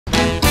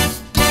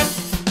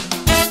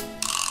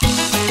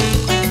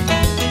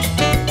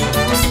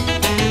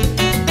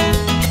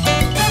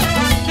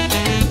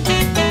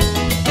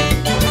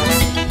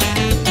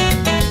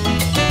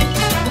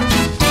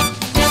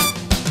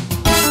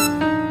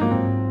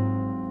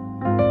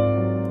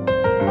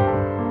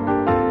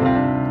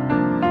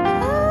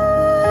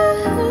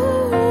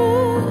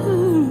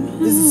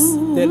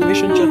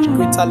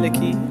Centre,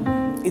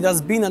 Lekki. It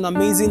has been an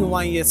amazing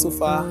 1 year so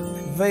far.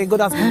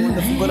 God has been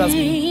wonderful. God has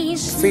been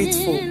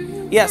faithful.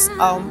 Yes,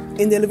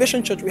 in the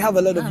Elevation Church, we have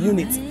a lot of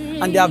units,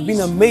 and they have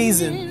been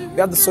amazing. We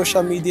have the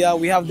social media,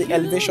 we have the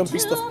Elevation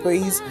Priest of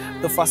Praise,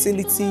 the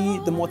facility,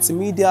 the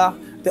multimedia,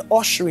 the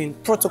ushering,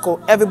 protocol.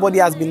 Everybody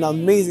has been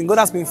amazing. God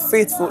has been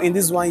faithful in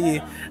this 1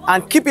 year.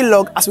 And keep it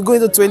locked, as we go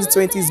into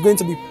 2020, it's going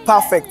to be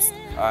perfect.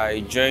 I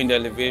joined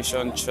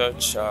Elevation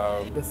Church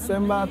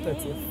December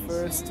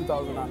 31st,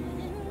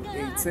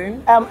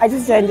 2018. I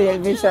just joined the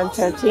Elevation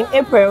Church in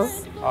April.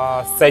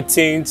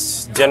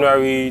 13th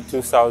January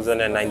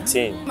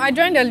 2019. I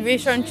joined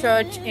Elevation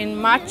Church in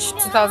March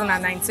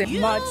 2019.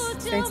 March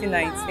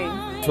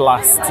 2019.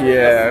 Last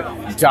year,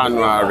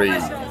 January.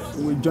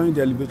 We joined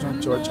the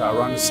Elevation Church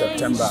around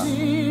September.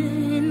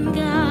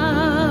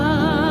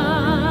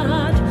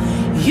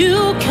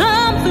 You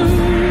come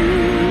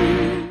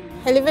through.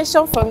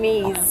 Elevation for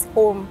me is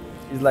home.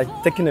 It's like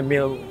taking a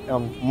meal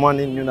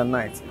morning, noon and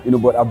night.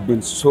 But I've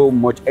been so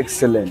much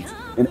excellent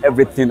in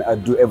everything I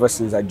do ever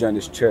since I joined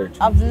this church.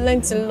 I've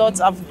learned a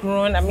lot, I've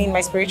grown. I mean,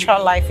 my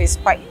spiritual life is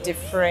quite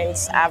different.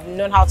 I've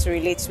known how to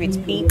relate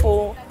with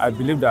people. I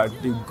believe that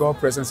the God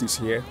presence is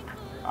here,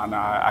 and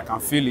I can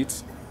feel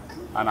it,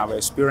 and I've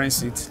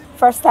experienced it.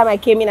 First time I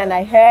came in and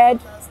I heard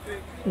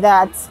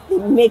that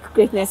make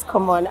greatness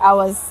common, I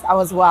was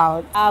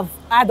wowed. I've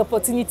had the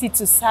opportunity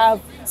to serve.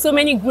 So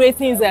many great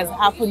things that have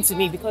happened to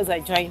me because I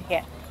joined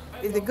here.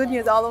 It's the good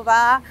news all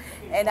over,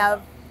 and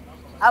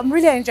I'm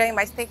really enjoying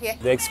my stay here.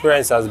 The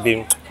experience has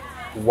been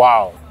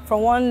wow.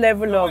 From one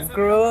level of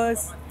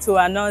growth to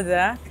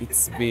another.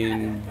 It's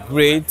been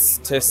great,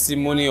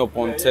 testimony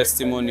upon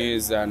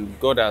testimonies, and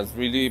God has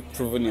really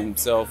proven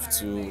himself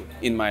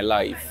in my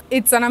life.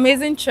 It's an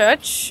amazing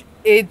church.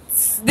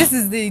 This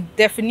is the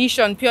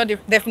definition, pure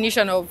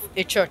definition of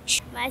a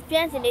church. My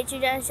experience in the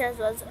children's church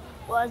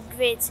was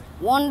great,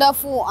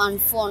 wonderful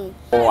and fun.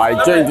 I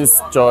joined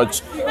this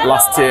church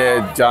last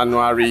year,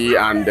 January,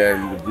 and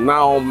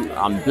now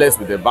I'm blessed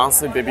with a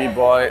bouncing baby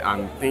boy,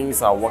 and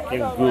things are working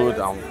good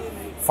and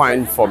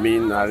fine for me,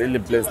 and I really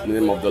bless the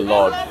name of the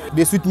Lord.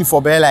 They sweet me for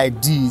bed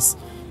like this.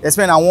 It's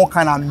been a one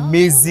kind of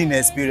amazing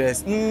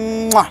experience.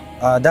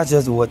 That's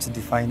just the word to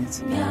define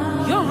it.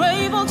 You're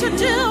able to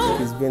do.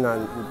 It's been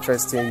an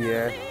interesting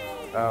year.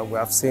 We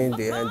have seen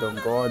the hand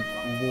of God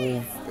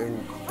move in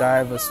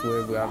diverse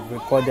ways. We have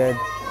recorded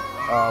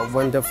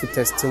wonderful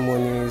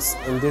testimonies.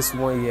 In this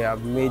 1 year,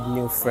 I've made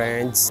new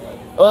friends.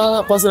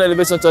 Personal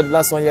Elevation Church, the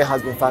last 1 year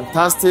has been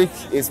fantastic.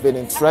 It's been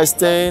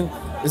interesting.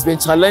 It's been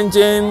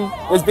challenging.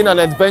 It's been an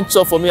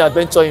adventure for me,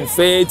 adventure in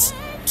faith,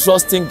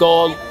 trusting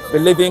God,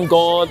 believing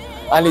God,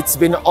 and it's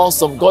been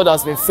awesome. God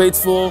has been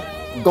faithful.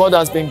 God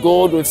has been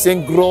good. We've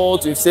seen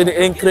growth, we've seen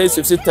increase,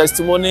 we've seen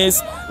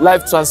testimonies,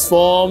 life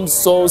transformed,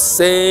 souls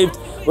saved.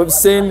 We've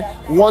seen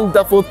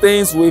wonderful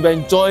things. We've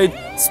enjoyed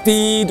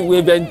speed.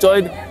 We've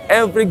enjoyed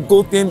every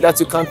good thing that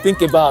you can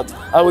think about.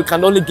 And we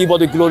can only give all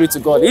the glory to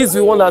God. He's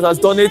the one that has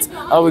done it,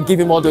 and we give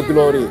him all the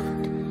glory.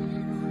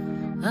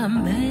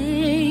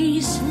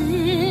 Amazing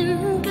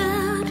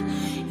God,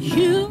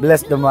 you.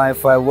 Bless the man,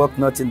 for I walk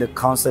not in the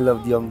counsel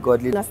of the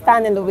ungodly, Not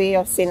stand in the way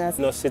of sinners,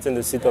 Not sit in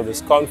the seat of the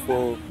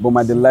scornful. But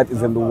my delight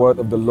is in the word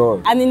of the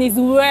Lord. And in his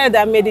word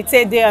I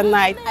meditate day and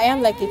night. I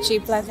am like a tree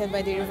planted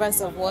by the rivers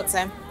of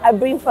water. I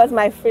bring forth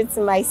my fruits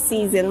in my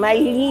season. My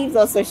leaves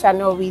also shall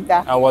not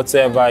wither. And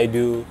whatever I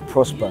do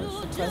Prospers.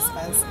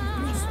 Prospers.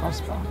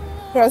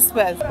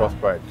 Prospers.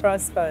 Prospers.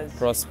 Prospers.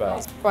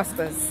 Prospers.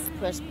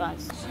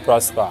 Prospers.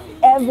 prosper.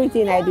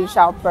 Everything I do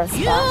shall prosper.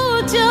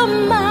 You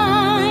do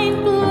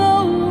mind.